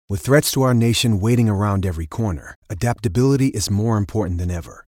With threats to our nation waiting around every corner, adaptability is more important than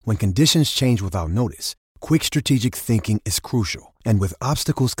ever. When conditions change without notice, quick strategic thinking is crucial. And with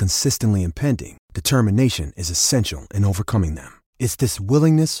obstacles consistently impending, determination is essential in overcoming them. It's this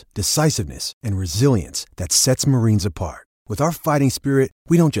willingness, decisiveness, and resilience that sets Marines apart. With our fighting spirit,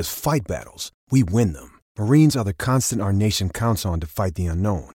 we don't just fight battles, we win them. Marines are the constant our nation counts on to fight the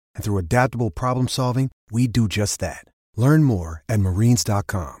unknown. And through adaptable problem solving, we do just that. Learn more at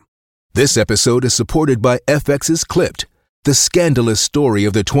marines.com. This episode is supported by FX's Clipped, the scandalous story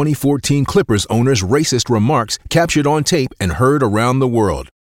of the 2014 Clippers owner's racist remarks captured on tape and heard around the world.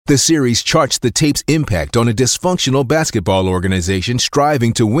 The series charts the tape's impact on a dysfunctional basketball organization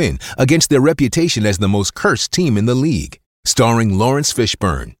striving to win against their reputation as the most cursed team in the league. Starring Lawrence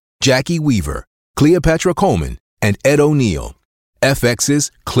Fishburne, Jackie Weaver, Cleopatra Coleman, and Ed O'Neill. FX's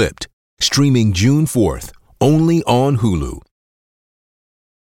Clipped, streaming June 4th, only on Hulu.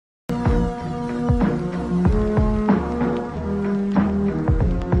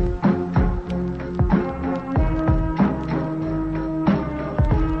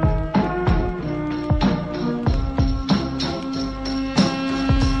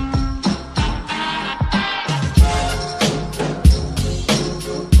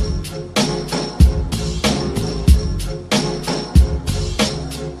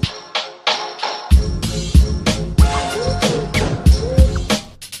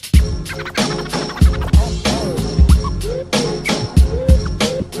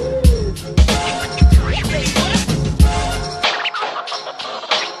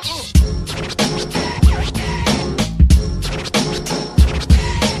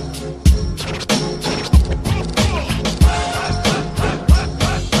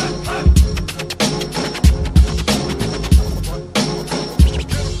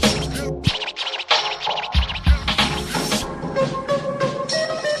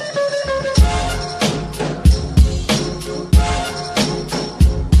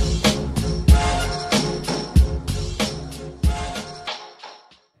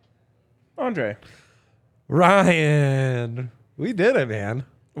 Andre. Ryan, we did it, man.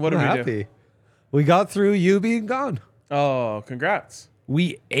 What I'm did we happy. do? We got through you being gone. Oh, congrats.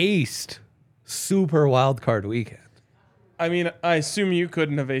 We aced Super Wildcard Weekend. I mean, I assume you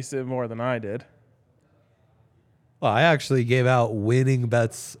couldn't have aced it more than I did. Well, I actually gave out winning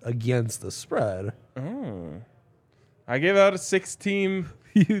bets against the spread. I gave out a 6-team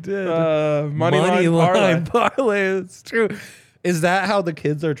You did. money line parlay. It's true. Is that how the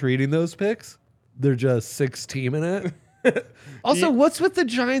kids are treating those picks? They're just 6-team in it? Also, what's with the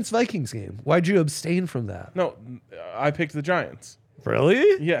Giants-Vikings game? Why'd you abstain from that? No, I picked the Giants. Really?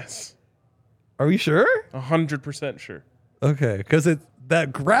 Yes. Are we sure? 100% sure. Okay, because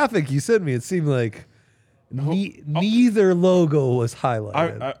that graphic you sent me, it seemed like neither logo was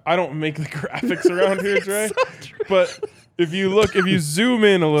highlighted. I don't make the graphics around here, Dre. But if you zoom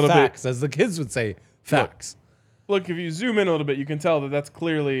in a little Facts, as the kids would say, facts. Look, if you zoom in a little bit, you can tell that that's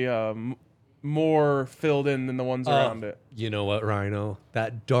clearly more filled in than the ones around it. You know what, Rhino?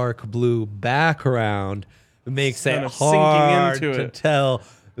 That dark blue background makes Kind it of sinking hard into to it. tell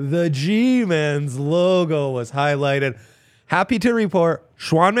the G-Men's logo was highlighted. Happy to report,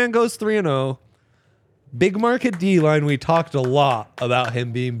 Schwanman goes 3-0. Big market D-line, we talked a lot about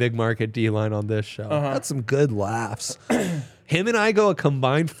him being big market D-line on this show. Had some good laughs. Him and I go a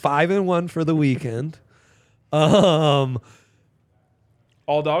combined 5-1 for the weekend. All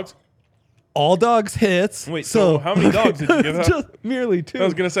dogs? All dogs hits. Wait, so how many dogs did you give out? Just merely 2. I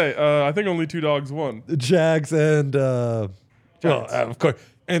was going to say, I think only 2 dogs won. Jags and Giants. of course,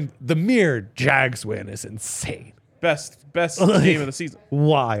 and the mere Jags win is insane, Best game of the season.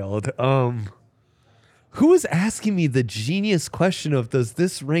 wild. Who was asking me the genius question of does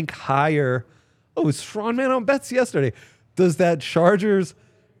this rank higher? Oh, it was Sean Man on bets yesterday. Does that Chargers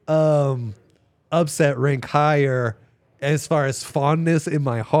upset rank higher as far as fondness in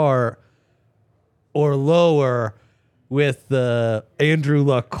my heart, or lower with the Andrew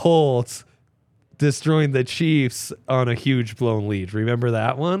Luck Colts destroying the Chiefs on a huge blown lead? Remember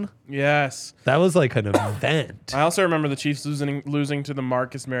that one? Yes. That was like an event. I also remember the Chiefs losing to the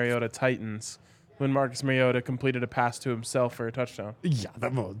Marcus Mariota Titans when Marcus Mariota completed a pass to himself for a touchdown. Yeah,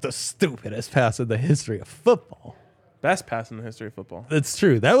 the stupidest pass in the history of football. Best pass in the history of football. That's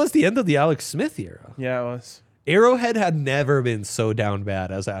true. That was the end of the Alex Smith era. Yeah, it was. Arrowhead had never been so down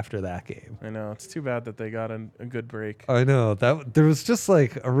bad as after that game. I know. It's too bad that they got a good break. I know that there was just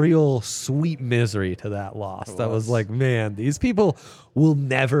like a real sweet misery to that loss. That was like, man, these people will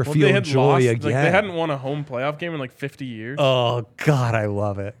never feel joy again. Like, they hadn't won a home playoff game in like 50 years. Oh God, I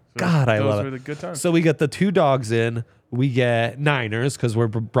love it. Those were the good times. So we got the 2 dogs in. we get Niners because we're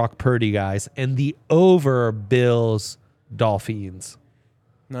Brock Purdy guys, and the over Bills Dolphins.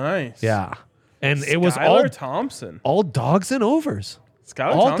 Nice. Yeah. And it was Skylar Thompson. all dogs and overs.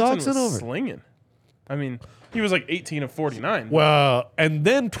 Skylar all Thompson dogs was and over. slinging. I mean, he was like 18 of 49. Well, and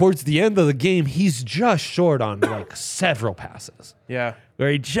then towards the end of the game, he's just short on like several passes. Yeah.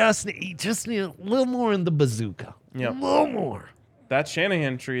 Where he just need a little more in the bazooka. Yep. A little more. That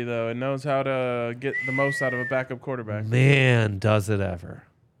Shanahan tree, though, it knows how to get the most out of a backup quarterback. Man, does it ever.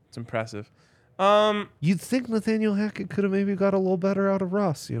 It's impressive. You'd think Nathaniel Hackett could have maybe got a little better out of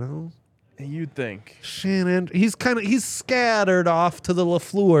Russ, you know? You'd think. Shannon, he's scattered off to the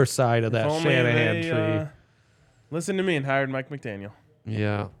LaFleur side of that If only Shanahan they, tree. Listened to me and hired Mike McDaniel.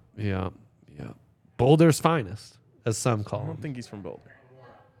 Yeah. Boulder's finest, as some call I him. don't think he's from Boulder.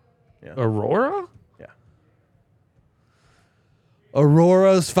 Aurora? Yeah.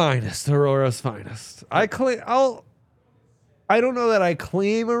 Aurora's finest. I don't know that I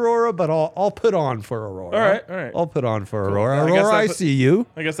claim Aurora, but I'll put on for Aurora. All right. I'll put on for Aurora. I guess Aurora, I that see you.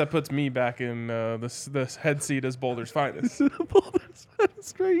 I guess that puts me back in this head seat as Boulder's finest. Boulder's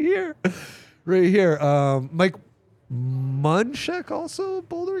finest right here. Right here. Mike Munchak, also a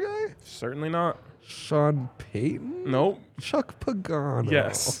Boulder guy? Certainly not. Sean Payton? Nope. Chuck Pagano.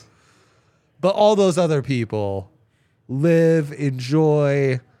 Yes. But all those other people live,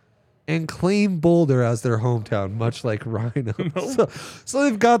 enjoy, and claim Boulder as their hometown, much like Rhino. So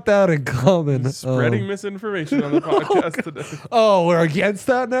they've got that in common. Spreading misinformation on the podcast today. Oh, we're against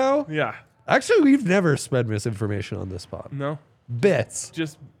that now? Yeah. Actually, we've never spread misinformation on this pod. No. Bits.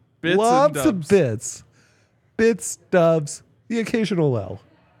 Just bits Lots and dubs. of bits. Bits, dubs, the occasional L.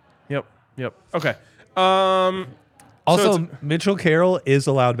 Yep. Okay. Also, So Mitchell Carroll is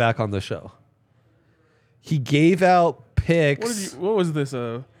allowed back on the show. He gave out picks. what was this?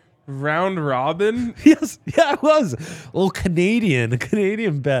 A round robin? Yes, yeah, it was. Well, Canadian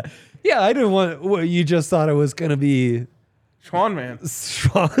bet. Yeah, I didn't want what you just thought it was going to be. Schwan man.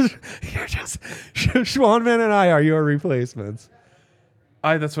 Schwanman and I are your replacements.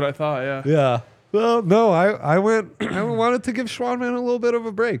 That's what I thought. Yeah. Yeah. Well, no, I wanted to give Schwanman a little bit of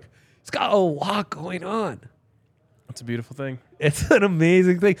a break. He's got a lot going on. It's a beautiful thing. It's an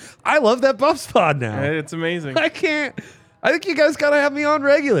amazing thing. I love that Buff Spot now. It's amazing. I think you guys got to have me on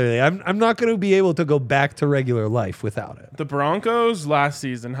regularly. I'm not going to be able to go back to regular life without it. The Broncos last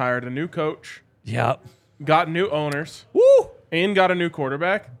season hired a new coach, Yep. got new owners, Woo! and got a new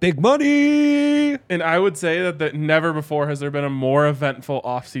quarterback. Big money. And I would say that never before has there been a more eventful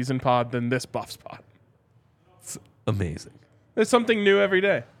offseason pod than this Buff Spot. It's amazing. There's something new every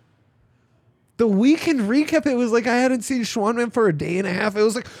day. The weekend recap, it was like I hadn't seen Schwanman for a day and a half. It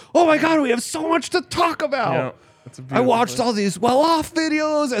was like, oh my God, we have so much to talk about. Yeah, it's a I beautiful watched thing. all these well-off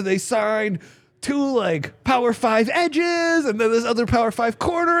videos, and they signed 2 like Power 5 edges, and then this other Power 5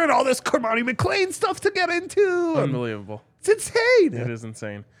 corner, and all this Cormani McLean stuff to get into. Unbelievable. It's insane. It is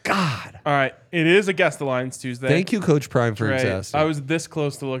insane. God. All right. It is a Guess the Lines Tuesday. Thank you, Coach Prime, for Right. existing. I was this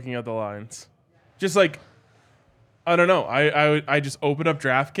close to looking at the lines. Just like, I don't know. I just opened up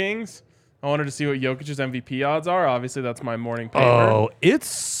DraftKings. I wanted to see what Jokic's MVP odds are. Obviously, that's my morning paper. Oh, it's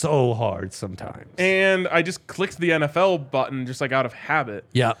so hard sometimes. And I just clicked the NFL button just like out of habit.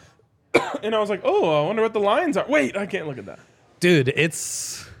 Yeah. And I was like, oh, I wonder what the lines are. Wait, I can't look at that. Dude,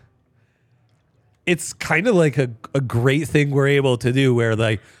 it's kind of like a great thing we're able to do where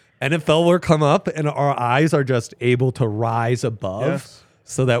like NFL will come up and our eyes are just able to rise above Yes.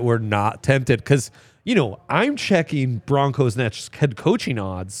 so that we're not tempted. Because, you know, I'm checking Broncos next head coaching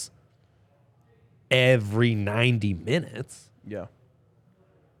odds every 90 minutes, Yeah.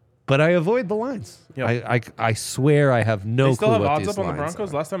 but I avoid the lines. Yeah. I swear I have no They still clue have what odds these up on the lines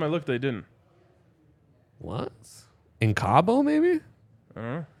Broncos? are. Last time I looked, they didn't. What? In Cabo, maybe? I don't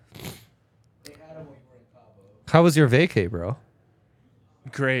know. How was your vacay, bro?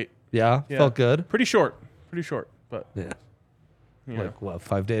 Great. Yeah? Yeah. Felt good? Pretty short, but Yeah. you know. Like, what,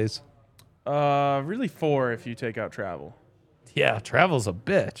 5 days? Really 4 if you take out travel. Yeah, travel's a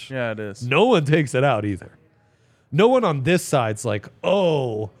bitch. Yeah, it is. No one takes it out either. No one on this side's like,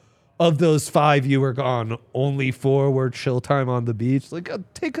 oh, of those 5 you were gone, only 4 were chill time on the beach. Like,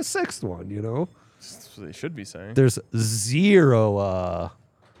 take a 6th one, you know? That's what they should be saying. There's zero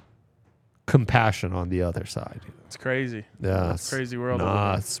compassion on the other side. It's crazy. Yeah, It's a crazy world. we live in.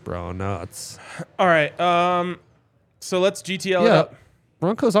 Nuts, bro, nuts. All right. So let's GTL it Yeah, up.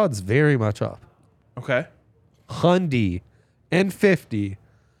 Broncos odds very much up. Okay. Hundy and 50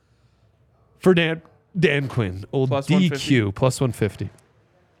 for Dan Quinn, old Plus DQ, 150. plus 150.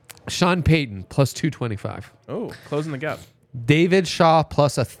 Sean Payton, plus 225. Oh, closing the gap. David Shaw,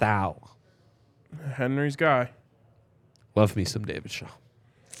 plus 1,000. Henry's guy. Love me some David Shaw.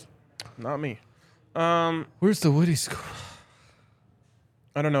 Not me. Where's the Woody score?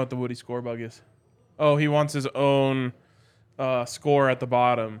 I don't know what the Woody score bug is. Oh, he wants his own score at the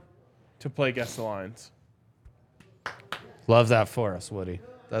bottom to play Guess the Lines. Love that for us, Woody.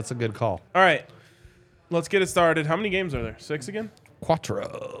 That's a good call. All right. Let's get it started. How many games are there? 6 again?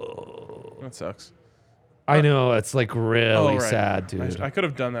 Quattro. That sucks. I know. It's like really sad, dude. I could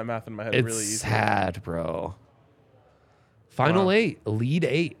have done that math in my head It's really easy. sad, bro. Final 8. Lead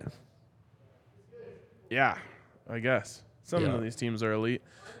 8. Yeah, I guess. Some Yeah. of these teams are elite.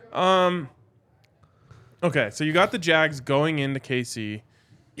 Okay, so you got the Jags going into KC.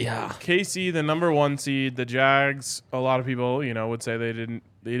 Yeah. KC, the number 1 seed. The Jags, a lot of people, would say they didn't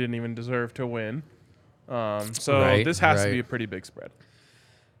even deserve to win. So Right, this has to right. be a pretty big spread.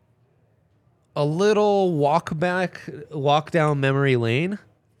 A little walk down memory lane.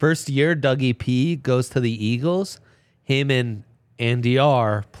 First year, Dougie P goes to the Eagles. Him and Andy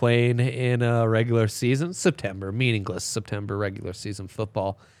R playing in a regular season, meaningless September regular season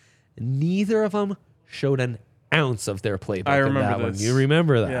football. Neither of them showed an ounce of their playbook. I in remember that one. this. You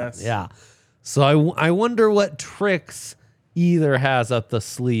remember that? Yes. Yeah. So I wonder what tricks either has up the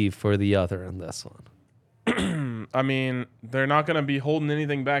sleeve for the other in this one. I mean, they're not going to be holding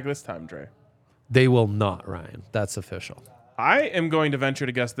anything back this time, Dre. They will not, Ryan. That's official. I am going to venture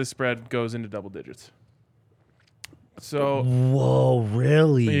to guess this spread goes into double digits. So, Whoa,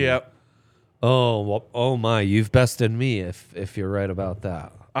 really? yep. Oh, well, oh my! You've bested me if you're right about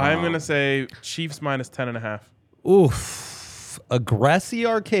that. I'm going to say Chiefs minus 10.5. Oof. Aggressy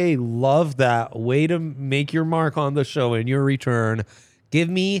Arcade, love that. Way to make your mark on the show in your return. Give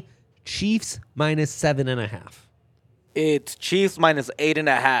me Chiefs minus 7.5. It's Chiefs minus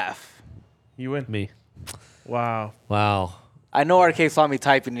 8.5. You win. Me. Wow. Wow. I know RK saw me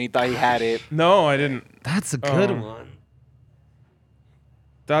typing and he thought he had it. No, I didn't. That's a good one.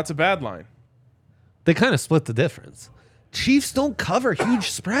 That's a bad line. They kind of split the difference. Chiefs don't cover huge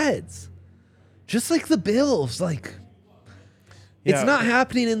spreads. Just like the Bills. Like, it's Yeah. not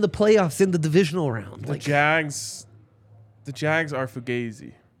happening in the playoffs in the divisional round. The Like, Jags are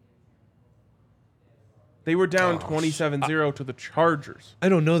fugazi. They were down 27-0 to the Chargers. I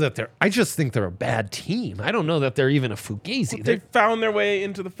don't know that I just think they're a bad team. I don't know that they're even a fugazi. They found their way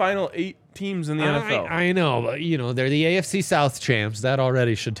into the final 8 teams in the NFL. I know, but they're the AFC South champs. That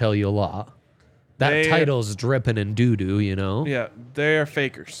already should tell you a lot. That title's dripping in doo-doo, Yeah, they are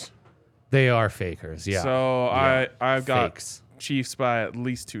fakers. They are fakers, yeah. So Yeah. I've got Fakes. Chiefs by at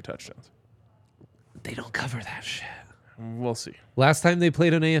least 2 touchdowns. They don't cover that shit. We'll see. Last time they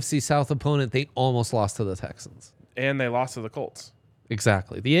played an AFC South opponent, they almost lost to the Texans. And they lost to the Colts.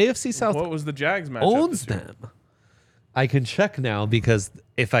 Exactly. The AFC South What was the Jags matchup? owns this year? them. I can check now because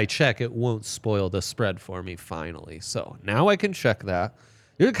if I check, it won't spoil the spread for me finally. So now I can check that.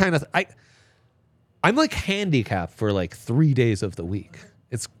 You're kind of I'm like handicapped for like 3 days of the week.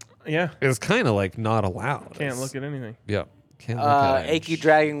 It's kind of like not allowed. Can't look at anything. Yeah. Can't look at it. Achy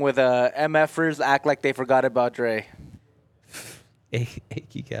Dragon with MFers act like they forgot about Dre.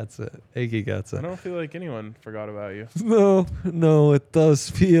 Achy gets it. Achy gets I it. don't feel like anyone forgot about you. No, it does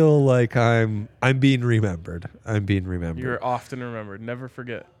feel like I'm being remembered. I'm being remembered. You're often remembered. Never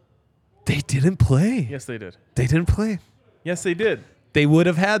forget. They didn't play. Yes, they did. They didn't play. Yes, they did. They would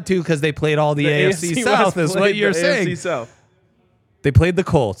have had to because they played all the AFC West South, is what played you're the saying. AFC South. They played the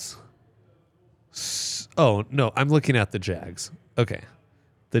Colts. Oh, no, I'm looking at the Jags. Okay.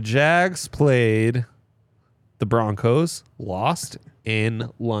 The Jags played the Broncos, lost in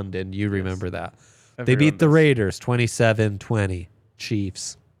London. You remember that. They Everyone beat the does. Raiders 27-20.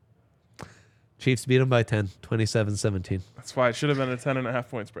 Chiefs. Chiefs beat them by 10, 27-17. That's why it should have been a 10.5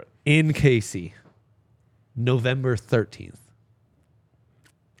 point spread. In Casey, November 13th.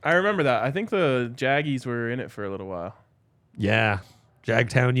 I remember that. I think the Jaggies were in it for a little while. Yeah.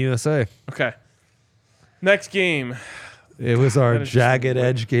 Jagtown, USA. Okay. Next game. It was our That is just jagged way-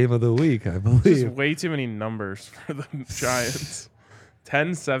 edge game of the week, I Just believe. way too many numbers for the Giants.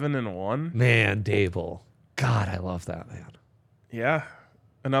 10-7-1. Man, Dable. God, I love that man. Yeah.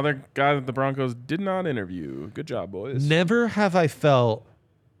 Another guy that the Broncos did not interview. Good job, boys. Never have I felt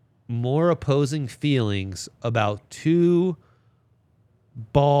more opposing feelings about two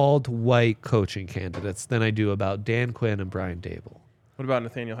bald white coaching candidates than I do about Dan Quinn and Brian Dable. What about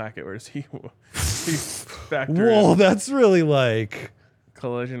Nathaniel Hackett? Where does he factor Whoa, in that's really like,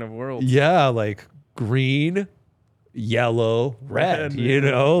 collision of worlds? yeah, like green, yellow, red, Red, you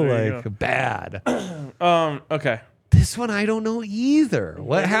know, there you like go. bad. Okay. This one I don't know either.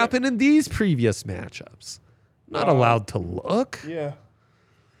 What happened in these previous matchups? Not allowed to look. Yeah.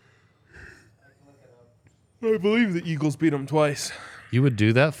 I believe the Eagles beat them twice. You would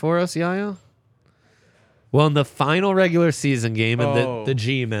do that for us, Yaya? Well, in the final regular season game, and the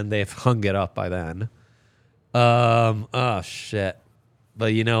G-men, they've hung it up by then. Oh, shit.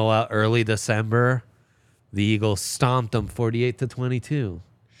 But you know what? Early December, the Eagles stomped them 48-22.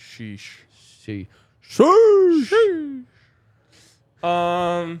 Sheesh. Sheesh.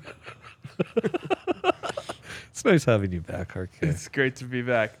 It's nice having you back, RK. It's great to be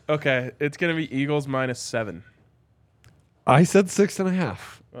back. Okay, it's going to be Eagles -7. I said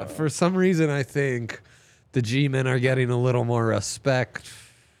 6.5. For some reason, I think the G-men are getting a little more respect.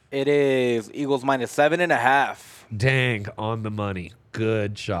 It is Eagles -7.5. Dang, on the money.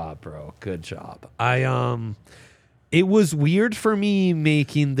 Good job, bro. Good job. It was weird for me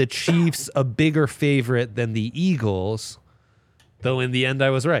making the Chiefs a bigger favorite than the Eagles, though in the end I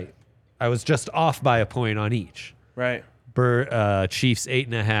was right. I was just off by a point on each. Right. Chiefs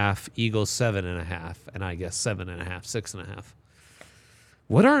 8.5, Eagles 7.5, and I guess 7.5, 6.5.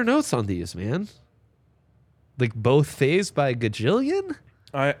 What are our notes on these, man? Like both phased by a gajillion?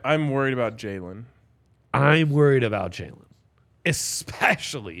 I'm worried about Jalen. I'm worried about Jalen,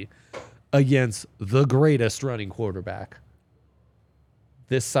 especially against the greatest running quarterback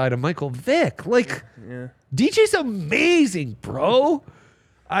this side of Michael Vick. Like, Yeah. DJ's amazing, bro.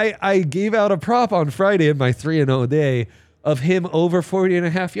 I gave out a prop on Friday in my 3-0 day of him over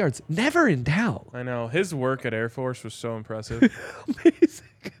 40.5 yards. Never in doubt. I know. His work at Air Force was so impressive. Amazing.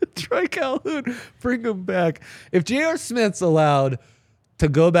 Troy Calhoun, bring him back. If J.R. Smith's allowed to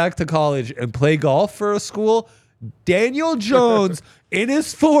go back to college and play golf for a school, Daniel Jones in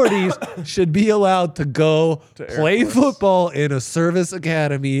his 40s should be allowed to go To Air play Force. football in a service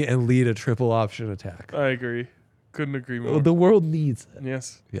academy and lead a triple option attack. I agree. Couldn't agree more. The world needs it.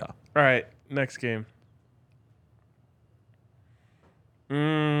 Yes. Yeah. All right. Next game.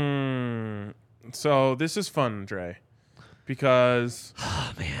 So this is fun, Dre, because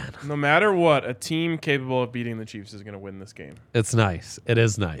Oh, man. no matter what, a team capable of beating the Chiefs is going to win this game. It's nice. It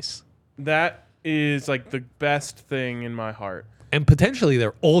is nice. That is like the best thing in my heart. And potentially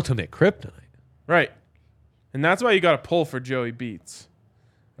their ultimate kryptonite. Right. And that's why you got to pull for Joey Beats.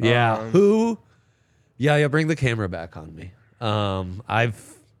 Yeah. Who? Yeah, bring the camera back on me. I'm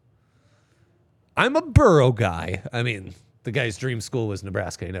a Burrow guy. I mean, the guy's dream school was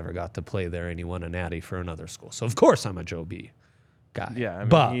Nebraska. He never got to play there, and he won a natty for another school. So of course I'm a Joe B guy. Yeah, I mean,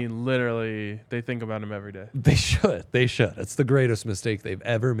 but he literally, they think about him every day. they should. They should. It's the greatest mistake they've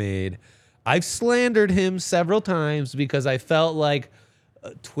ever made. I've slandered him several times because I felt like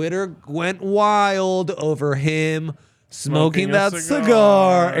Twitter went wild over him smoking a that cigar.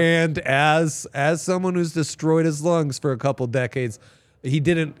 cigar. And as someone who's destroyed his lungs for a couple decades, he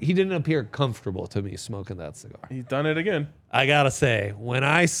didn't appear comfortable to me smoking that cigar. He's done it again. I gotta say, when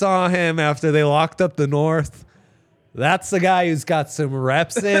I saw him after they locked up the North, that's the guy who's got some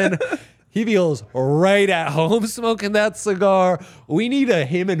reps in. He feels right at home smoking that cigar. We need a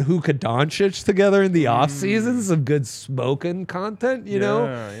him and Luka Doncic together in the offseason. Some good smoking content, you know?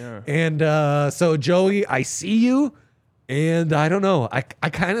 Yeah. And so, Joey, I see you. And I don't know. I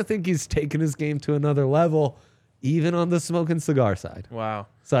kind of think he's taken his game to another level, even on the smoking cigar side. Wow.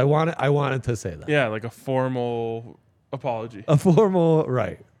 So I wanted to say that. Yeah, like a formal apology. A formal,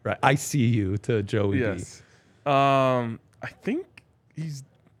 right. I see you to Joey B. Yes. I think he's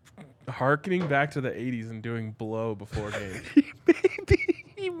harkening back to the 80s and doing blow before game.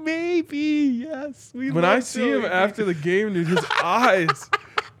 Maybe, yes. When I see him after the game, dude, his eyes,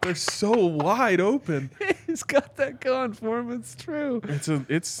 they're so wide open. He's got that going for him. It's true. It's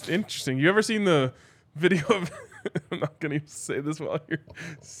interesting. You ever seen the video of I'm not gonna even say this while you're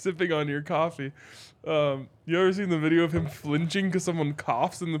sipping on your coffee. You ever seen the video of him flinching because someone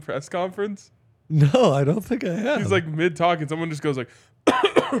coughs in the press conference? No, I don't think I have. He's like mid talk and someone just goes like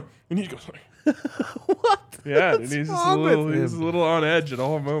and he goes like what? yeah, and What's he's just wrong with he's a him? little on edge at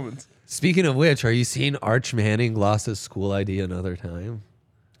all moments. Speaking of which, are you seeing Arch Manning lost his school ID another time?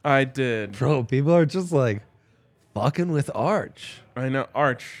 I did. Bro, people are just like fucking with Arch. I know.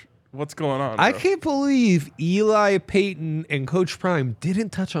 Arch, what's going on? I bro? can't believe Eli, Peyton, and Coach Prime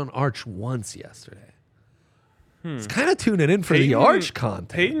didn't touch on Arch once yesterday. It's kind of tuning in for the Arch content.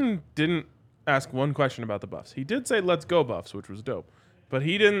 Peyton didn't ask one question about the Buffs. He did say "Let's go Buffs," which was dope, but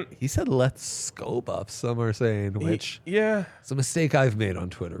he didn't. He said, "Let's go Buffs." Some are saying, which Yeah. is a mistake I've made on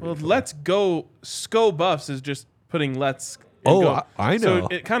Twitter. Well, before. "Let's go Sco Buffs" is just putting "Let's." Oh, go. I So know.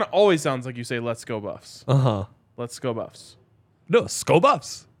 it kind of always sounds like you say "Let's go Buffs." Uh-huh. Let's go Buffs, No, Sko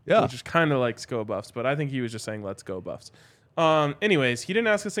Buffs. Yeah. which is kind of like "Sco Buffs," but I think he was just saying "Let's go Buffs." Anyways, he didn't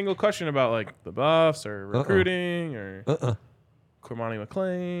ask a single question about like the Buffs or recruiting or Cormani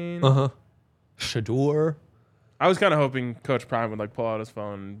McLean. Uh-huh. Shador. I was kind of hoping Coach Prime would like pull out his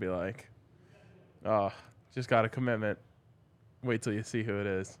phone and be like, "Oh, just got a commitment. Wait till you see who it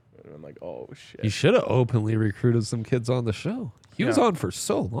is." And I'm like, "Oh shit!" You should have openly recruited some kids on the show. He was on for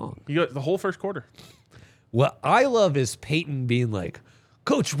so long. He got the whole first quarter. What I love is Peyton being like,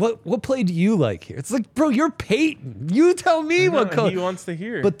 Coach, what play do you like here? It's like, bro, you're Peyton. You tell me what coach. He wants to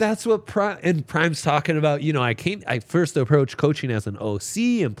hear. But that's what Prime's talking about. You know, I first approached coaching as an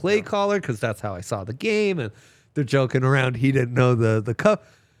OC and play caller because that's how I saw the game. And they're joking around. He didn't know the cup.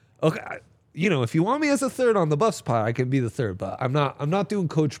 Okay, you know, if you want me as a third on the Buffs pie, I can be the third. But I'm not doing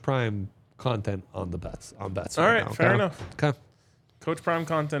Coach Prime content on bets. All right, now, fair okay? enough. Okay. Coach Prime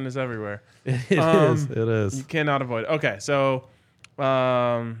content is everywhere. It is. It is. You cannot avoid it. Okay, so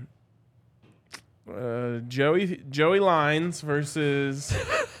Joey Lines versus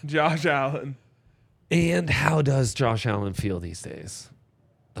Josh Allen. And how does Josh Allen feel these days?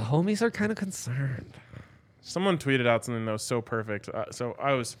 The homies are kind of concerned. Someone tweeted out something that was so perfect. So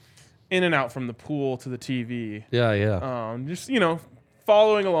I was in and out from the pool to the TV. Yeah. Just, you know,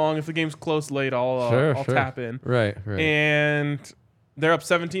 following along. If the game's close late, I'll tap in. Right. And they're up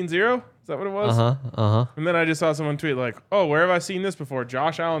 17-0. Is that what it was? And then I just saw someone tweet like, "Oh, where have I seen this before?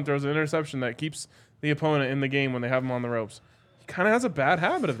 Josh Allen throws an interception that keeps the opponent in the game when they have him on the ropes." He kind of has a bad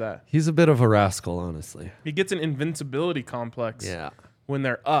habit of that. He's a bit of a rascal, honestly. He gets an invincibility complex Yeah. when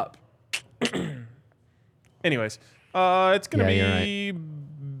they're up. Anyways, it's going to be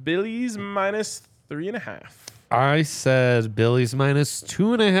Billy's minus 3.5. I said Billy's minus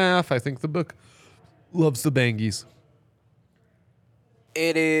 2.5. I think the book loves the Bangies.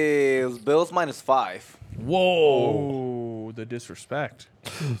 It is Bills minus 5. Whoa. Oh, the disrespect.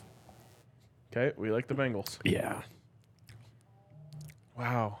 Okay, we like the Bengals. Yeah.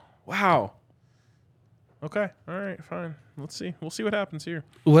 Wow. Okay, all right, fine. Let's see. We'll see what happens here.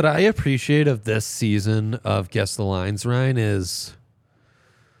 What I appreciate of this season of Guess the Lines, Ryan, is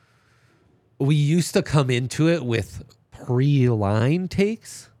we used to come into it with pre-line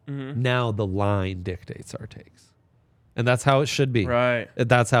takes. Mm-hmm. Now the line dictates our takes. And that's how it should be. Right.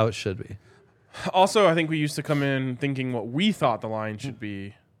 That's how it should be. Also, I think we used to come in thinking what we thought the line should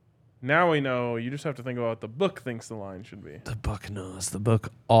be. Now we know you just have to think about what the book thinks the line should be. The book knows. The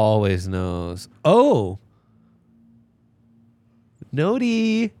book always knows. Oh.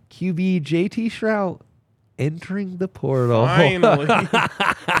 Noti QB JT Shrout entering the portal. Finally.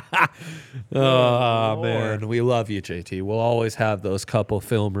 Oh, man. We love you, JT. We'll always have those couple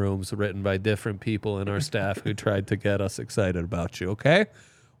film rooms written by different people in our staff who tried to get us excited about you, okay?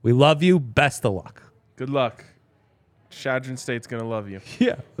 We love you. Best of luck. Good luck. Shadron State's going to love you.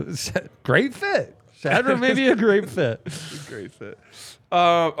 Yeah. Great fit. Shadron may be a great fit. Great fit.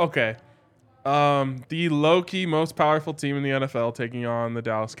 Okay. The low-key most powerful team in the NFL taking on the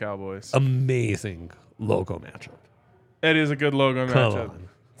Dallas Cowboys. Amazing logo matchup. It is a good logo Come matchup. on.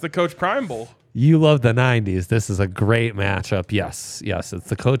 It's the Coach Prime Bowl. You love the 90s. This is a great matchup. Yes. It's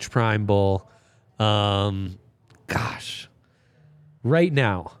the Coach Prime Bowl. Gosh. Right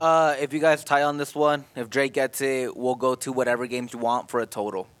now. If you guys tie on this one, if Drake gets it, we'll go to whatever games you want for a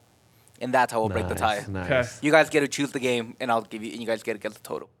total. And that's how we'll break the tie. Nice. Okay. You guys get to choose the game, and I'll give you, and you guys get to get the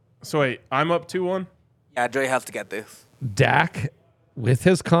total. So wait, I'm up 2-1? Yeah, Drake has to get this. Dak with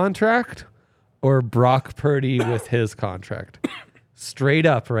his contract or Brock Purdy with his contract? Straight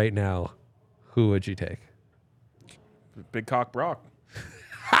up right now, who would you take? Big Cock Brock.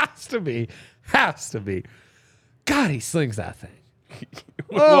 Has to be. God, he slings that thing.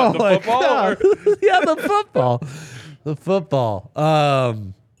 What, the my football? God. Yeah, the football. The football.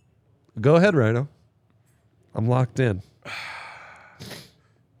 Go ahead, Rhino. I'm locked in.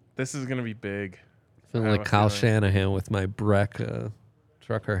 This is going to be big. Feeling I have like a Kyle feeling. Shanahan with my Breck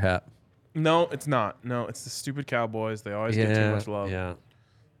trucker hat. No, it's not. No, it's the stupid Cowboys. They always get too much love. Yeah.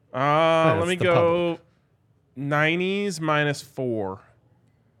 Let it's me the go 90s minus 4.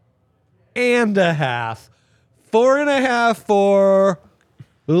 And a half. 4.5 for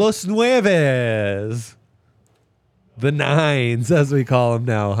Los Nueves. The Nines, as we call them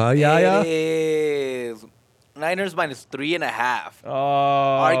now, huh? Yeah. It is Niners minus 3.5.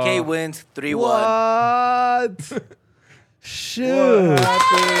 Oh. RK wins 3-1. What? Shoot.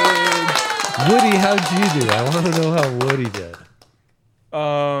 Woody, how'd you do? I want to know how Woody did.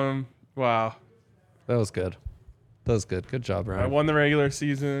 Wow. That was good. Good job, I Ryan. won the regular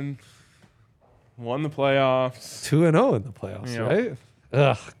season. Won the playoffs. 2-0 in the playoffs, Yeah. right?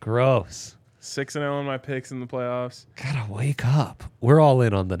 Ugh, gross. 6-0 in my picks in the playoffs. Gotta wake up. We're all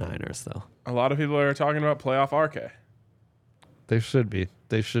in on the Niners, though. A lot of people are talking about playoff RK. They should be,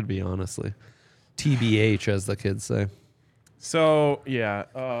 honestly. TBH, as the kids say. So, yeah.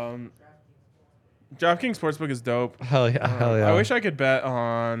 DraftKings Sportsbook is dope. Hell yeah, hell yeah. I wish I could bet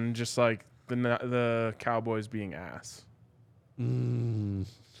on just like the Cowboys being ass.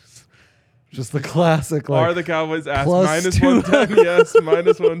 Just the classic. Like, Are the Cowboys ass? plus Minus 200. 110, yes.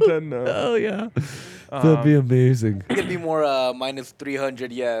 Minus 110, no. hell yeah. That'd be amazing. It could be more minus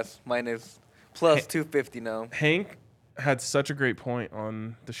 300, yes. Minus plus 250, no. Hank had such a great point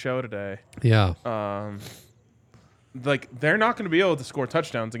on the show today. Yeah. Like they're not going to be able to score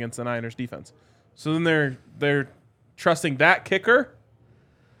touchdowns against the Niners defense. So then they're trusting that kicker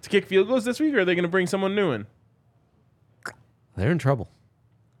to kick field goals this week, or are they going to bring someone new in? They're in trouble.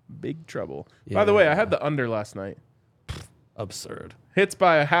 Big trouble. By the way, I had the under last night. Absurd. Hits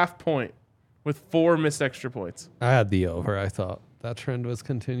by a half point with 4 missed extra points. I had the over. I thought that trend was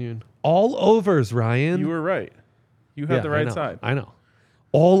continuing. All overs, Ryan. You were right. You had the right side. I know.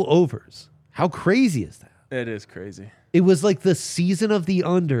 All overs. How crazy is that? It is crazy. It was like the season of the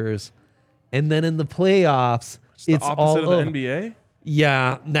unders, and then in the playoffs, it's the all opposite over. of the NBA.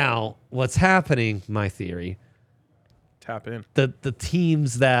 Yeah. Now, what's happening? My theory: Tap in. the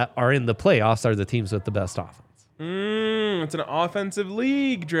teams that are in the playoffs are the teams with the best offense. It's an offensive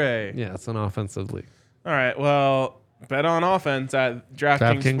league, Dre. Yeah, it's an offensive league. All right. Well, bet on offense at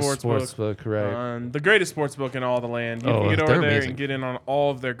DraftKings Sportsbook. right? The greatest sportsbook in all the land. You Oh, can get they're over there amazing. and get in on all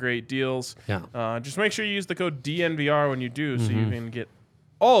of their great deals. Yeah. Just make sure you use the code DNVR when you do, so you can get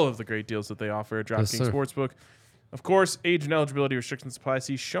all of the great deals that they offer at DraftKings sir. Sportsbook. Of course, age and eligibility restrictions apply.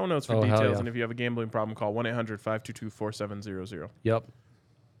 See show notes for Oh, hell details. yeah. And if you have a gambling problem, call 1-800-522-4700. Yep.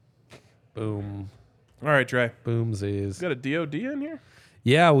 Boom. All right, Dre. Boomsies. Got a DOD in here?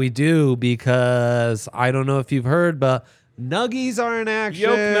 Yeah, we do, because I don't know if you've heard, but Nuggies are in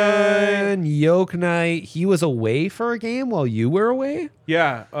action. Yoke night. He was away for a game while you were away.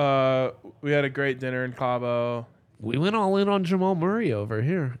 Yeah. We had a great dinner in Cabo. We went all in on Jamal Murray over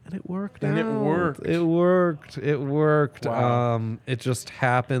here, and it worked. And it out. worked. It worked. It worked. Wow. It just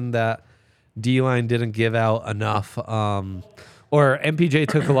happened that D-line didn't give out enough. Or MPJ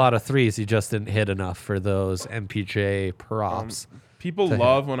took a lot of threes. He just didn't hit enough for those MPJ props. People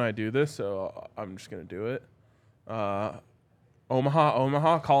love when I do this, so I'm just going to do it.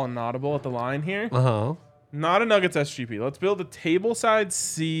 Omaha, calling an audible at the line here. Uh-huh. Not a Nuggets SGP. Let's build a tableside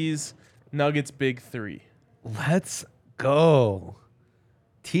C's Nuggets Big 3. Let's go.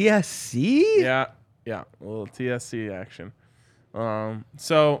 TSC? Yeah, a little TSC action.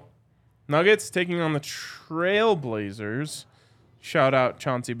 So, Nuggets taking on the Trailblazers. Shout out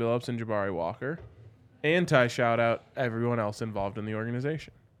Chauncey Billups and Jabari Walker. Anti-shout out everyone else involved in the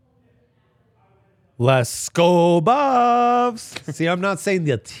organization. Let's go, Buffs. See, I'm not saying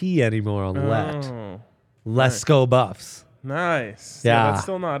the T anymore on let. Oh, Let's go, Buffs. nice. Yeah. That's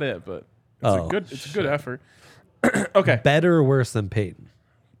still not it, but it's Oh, a good effort. Okay. Better or worse than Peyton?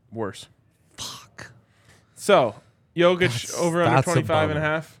 Worse. Fuck. So, Jokic over under That's a 25 and a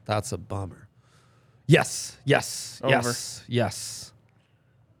bummer. half. That's a bummer. Yes. Over. Yes.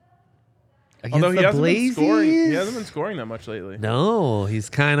 Against Although he the hasn't been scoring. He Blazers? hasn't been scoring that much lately. No, he's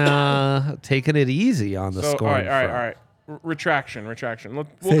kind of taking it easy on the So, all scoring right. front. Retraction. We'll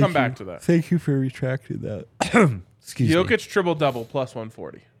come back to that. Thank you for retracting that. Excuse me. Jokic triple double plus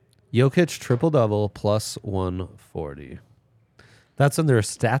 140. Jokic triple-double plus 140. That's on their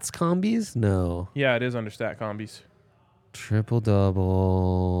stats combis? No. Yeah, it is under stat combis.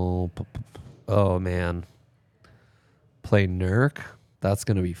 Triple-double. Oh, man. Play Nurk? That's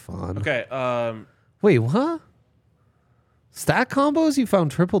going to be fun. Okay. Wait, what? Stat combos? You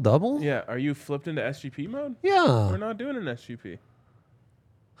found triple-double? Yeah. Are you flipped into SGP mode? Yeah. We're not doing an SGP.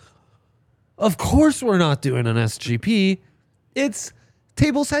 Of course we're not doing an SGP. It's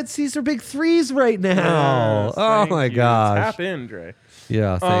tableside Caesar Big Threes right now. Yes, Oh, thank my you. gosh. Tap in, Dre.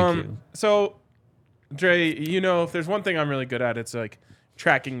 Yeah, thank you. So, Dre, if there's one thing I'm really good at, it's like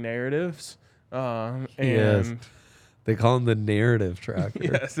tracking narratives. Yes. They call him the narrative tracker.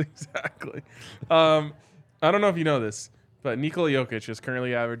 Yes, exactly. I don't know if you know this, but Nikola Jokic is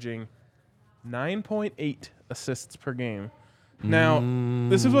currently averaging 9.8 assists per game. Now,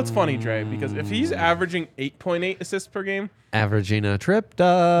 this is what's funny, Dre, because if he's averaging 8.8 assists per game, Averaging a trip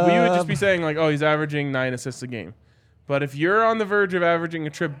dub. we would just be saying, like, oh, he's averaging 9 assists a game. But if you're on the verge of averaging a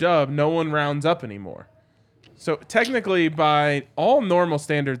trip dub, no one rounds up anymore. So technically, by all normal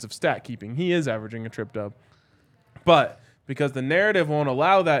standards of stat keeping, he is averaging a trip dub. But because the narrative won't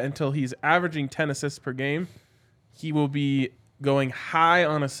allow that until he's averaging 10 assists per game, he will be going high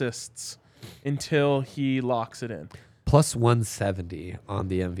on assists until he locks it in. Plus 170 on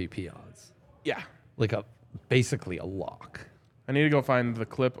the MVP odds. Yeah. Like basically a lock. I need to go find the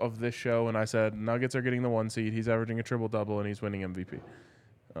clip of this show when I said Nuggets are getting the 1 seed, he's averaging a triple-double, and he's winning MVP.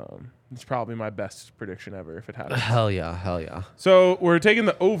 It's probably my best prediction ever if it happens. Hell yeah. So we're taking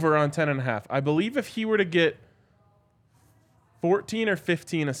the over on 10.5. I believe if he were to get 14 or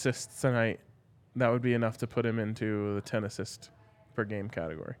 15 assists tonight, that would be enough to put him into the 10 assist per game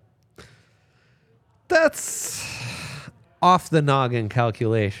category. That's off the noggin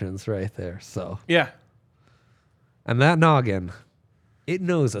calculations right there. So, Yeah. and that noggin, it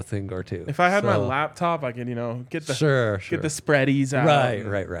knows a thing or two. If I had my So, laptop, I could, get the sure. get the spreadies out.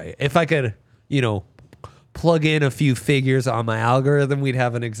 Right. If I could, plug in a few figures on my algorithm, we'd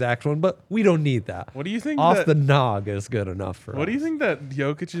have an exact one, but we don't need that. What do you think Off that, the nog is good enough for us. What do you think that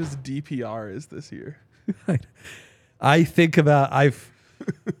Jokic's DPR is this year? I think about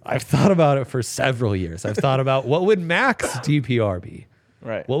I've thought about it for several years. I've thought about what would Mac's DPR be?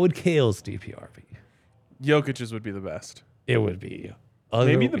 Right. What would Kale's DPR be? Jokic's would be the best. It would be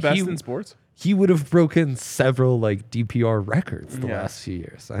Maybe the best in sports. He would have broken several DPR records the Yeah. last few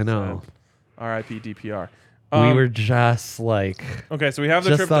years. I know. RIP DPR. We were just Okay, so we have the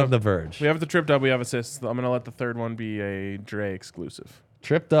just trip on dub. the verge. We have the trip dub. We have assists. I'm gonna let the third one be a Dre exclusive.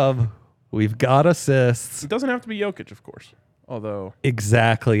 Trip dub. We've got assists. It doesn't have to be Jokic, of course. Although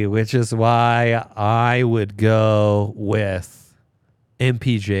Exactly, which is why I would go with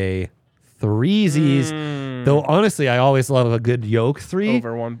MPJ threesies. Though honestly, I always love a good yoke three,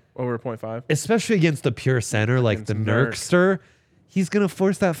 over 0.5. especially against the pure center like the Against Nurk. Nurkster. He's gonna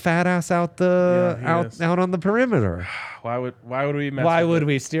force that fat ass out Yeah, he is. out on the perimeter. Why would we mess Why with would it?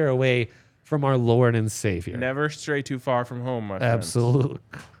 we steer away from our Lord and Savior? Never stray too far from home, my friend. Absolutely.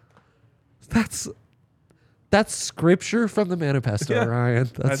 That's scripture from the manifesto, Yeah. Ryan.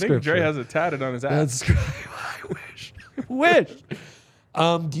 That's I think scripture. Dre has it tatted on his ass. That's I wish.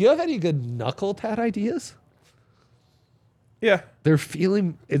 Do you have any good knuckle tat ideas? Yeah. Those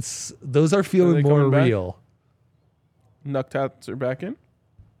are feeling they more coming back? real Nuck tats are back in.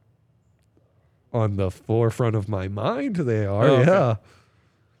 on the forefront of my mind. They are, Oh, okay. yeah.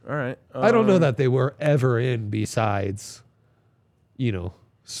 All right. I don't know that they were ever in besides,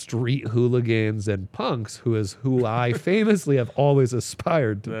 street hooligans and punks, who I famously have always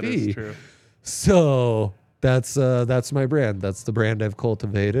aspired to That be. is true. So that's my brand. That's the brand I've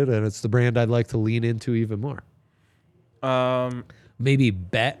cultivated, and it's the brand I'd like to lean into even more. Maybe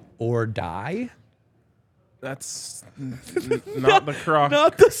bet or die. That's not the croc.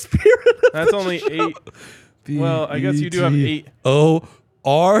 Not the spirit of That's only 8. Well, I guess you do have 8.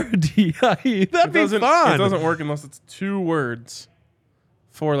 ORDIE. That'd be fun. It doesn't work unless it's 2 words,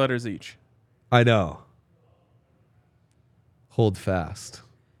 4 letters each. I know. Hold fast.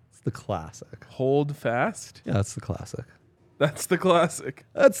 It's the classic. Hold fast. Yeah, that's the classic. That's the classic.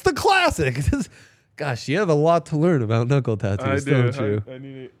 That's the classic. Gosh, you have a lot to learn about knuckle tattoos, I do. don't you? I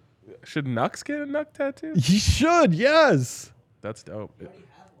need it. Should Nux get a Nuck tattoo? You should, yes. That's dope.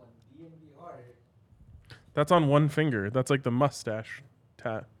 That's on one finger. That's like the mustache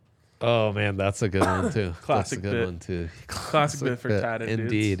tat. Oh man, that's a good one too. Classic that's a good bit. one too. Classic bit for tatted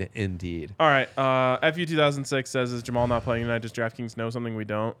dudes. Indeed. All right. FU 2006 says, is Jamal not playing tonight? Does DraftKings know something we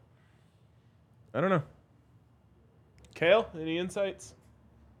don't? I don't know. Kale, any insights?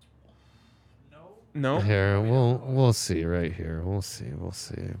 No. Here, we'll see right here. We'll see.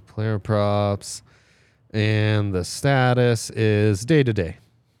 Player props, and the status is day to day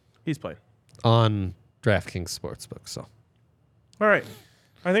He's playing. on DraftKings Sportsbook. So, All right.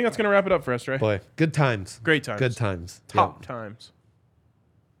 I think that's going to wrap it up for us, Trey. boy, good times. Great times. Good times. Top Yep. times.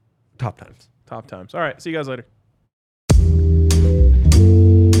 Top times. Top times. All right. See you guys later.